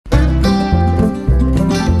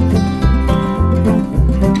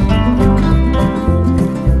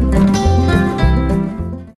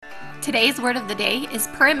Today's word of the day is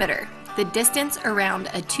perimeter, the distance around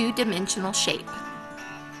a two-dimensional shape.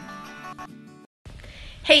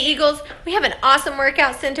 Hey Eagles, we have an awesome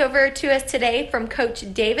workout sent over to us today from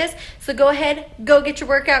Coach Davis. So go ahead, go get your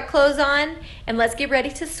workout clothes on, and let's get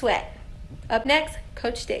ready to sweat. Up next,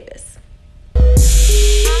 Coach Davis.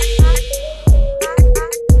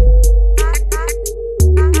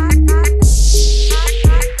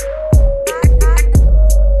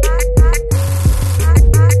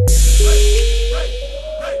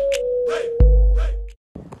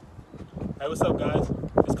 Hey, what's up guys?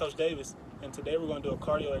 It's Coach Davis, and today we're going to do a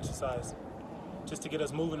cardio exercise just to get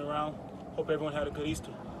us moving around. Hope everyone had a good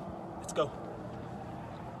Easter. Let's go.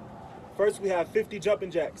 First we have 50 jumping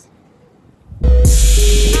jacks.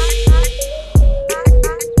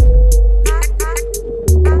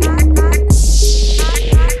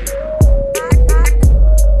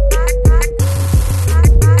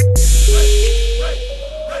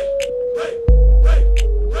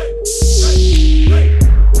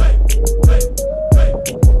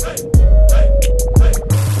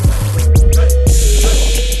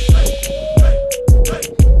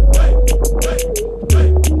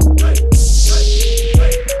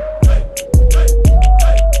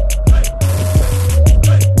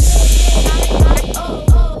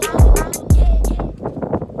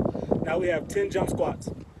 Now we have 10 jump squats.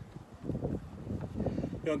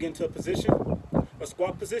 You're going to get into a position, a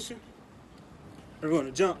squat position, and we're going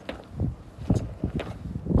to jump.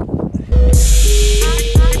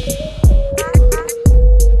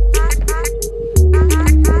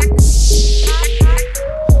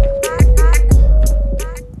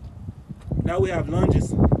 Now we have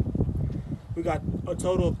lunges. We got a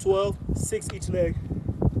total of 12, 6 each leg.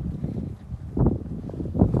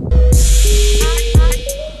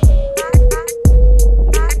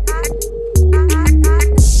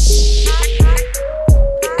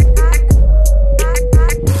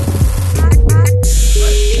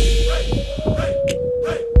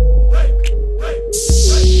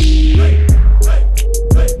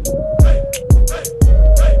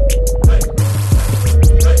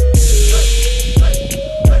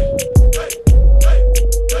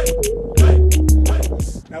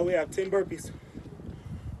 Now we have 10 burpees.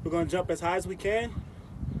 We're going to jump as high as we can,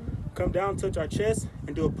 come down, touch our chest,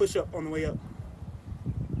 and do a push-up on the way up.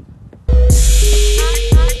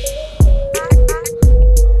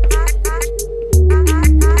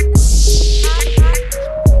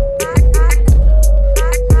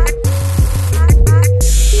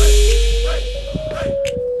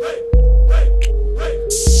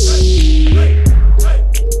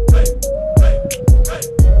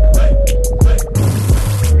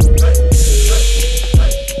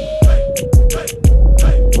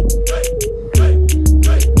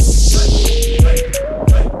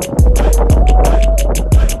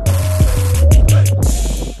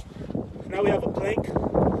 Now we have a plank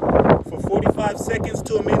for 45 seconds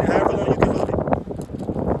to a minute, however long you can hold it.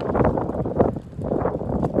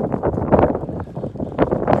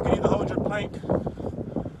 You can either hold your plank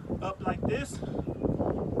up like this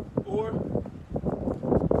or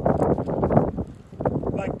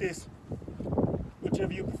like this,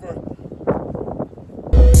 whichever you prefer.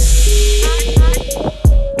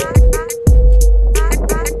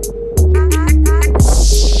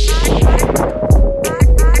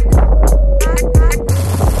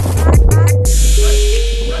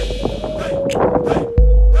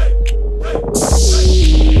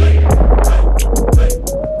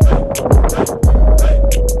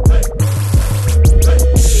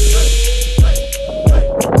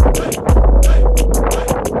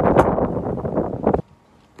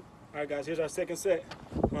 Alright guys, here's our second set.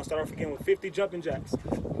 We're going to start off again with 50 jumping jacks.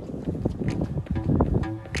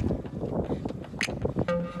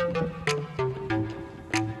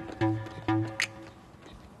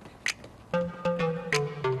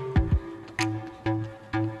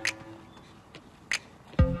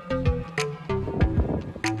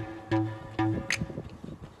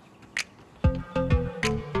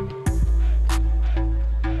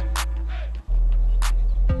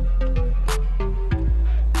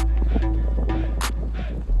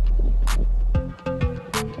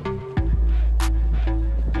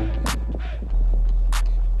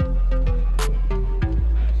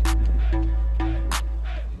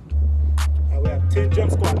 Now we have 10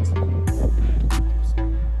 jump squats.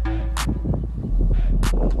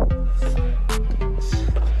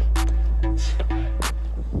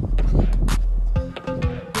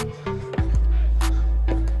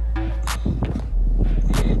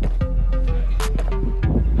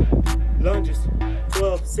 Lunges,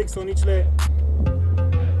 12, 6 on each leg.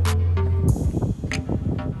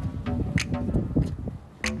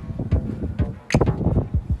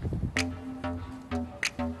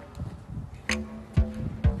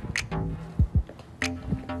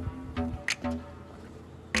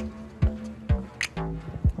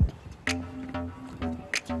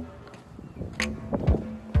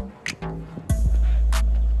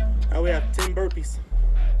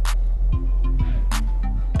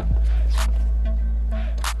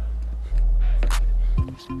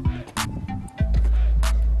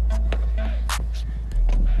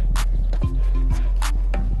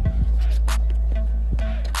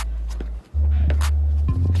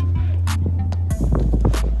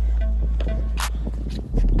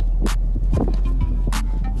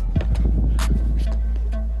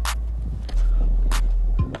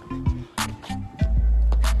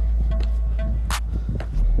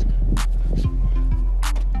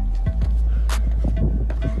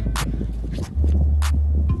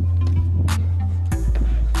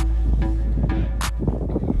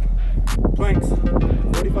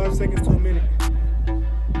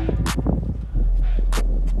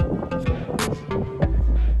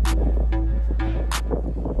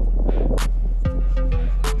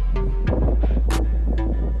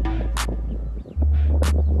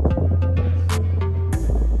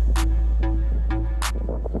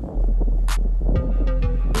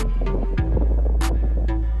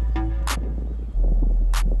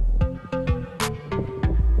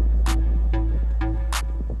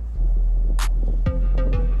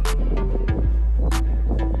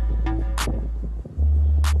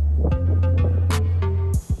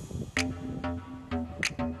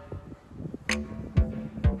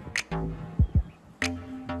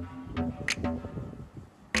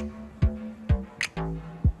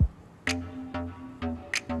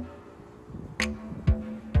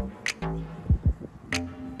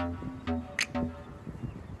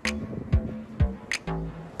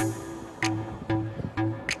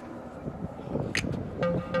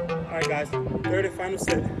 guys, third and final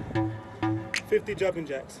set. 50 jumping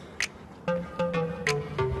jacks.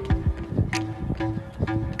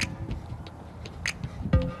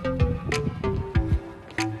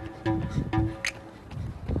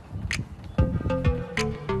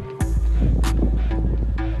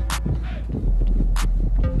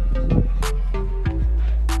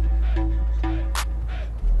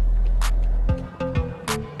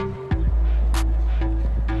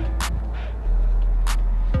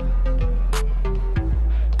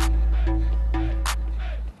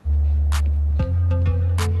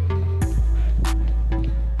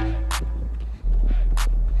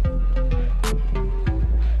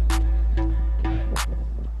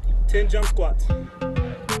 Jump squats.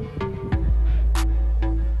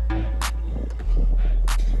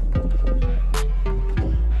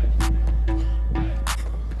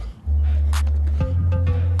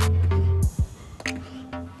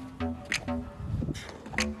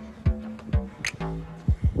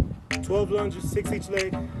 Lunges, 6 each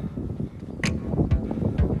leg.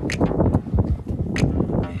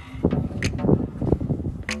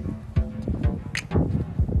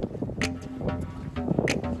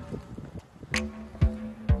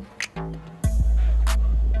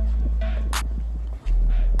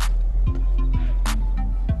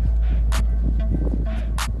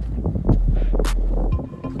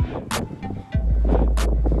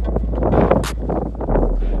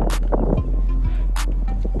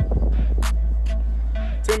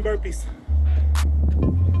 Burpees.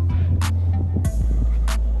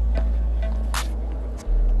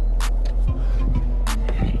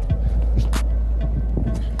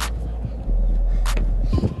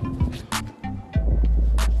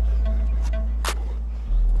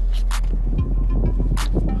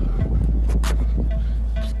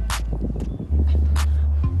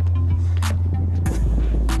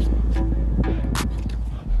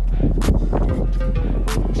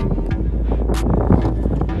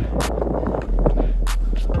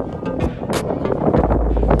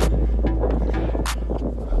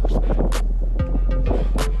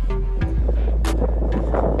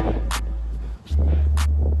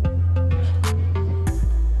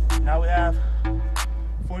 Now we have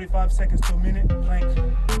 45 seconds to a minute plank.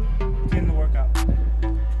 Getting the workout.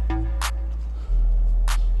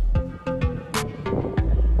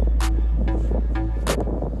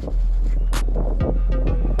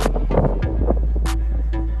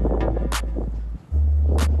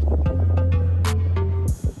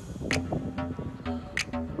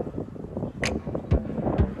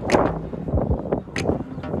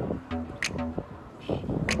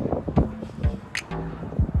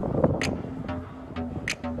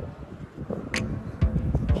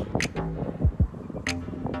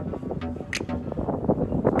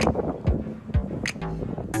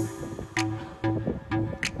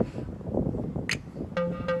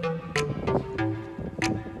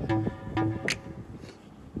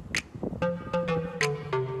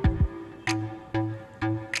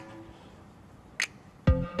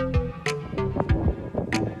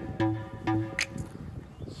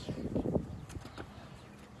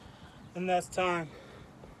 And that's time.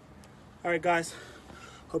 All right, guys.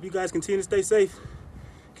 Hope you guys continue to stay safe.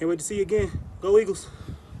 Can't wait to see you again. Go Eagles.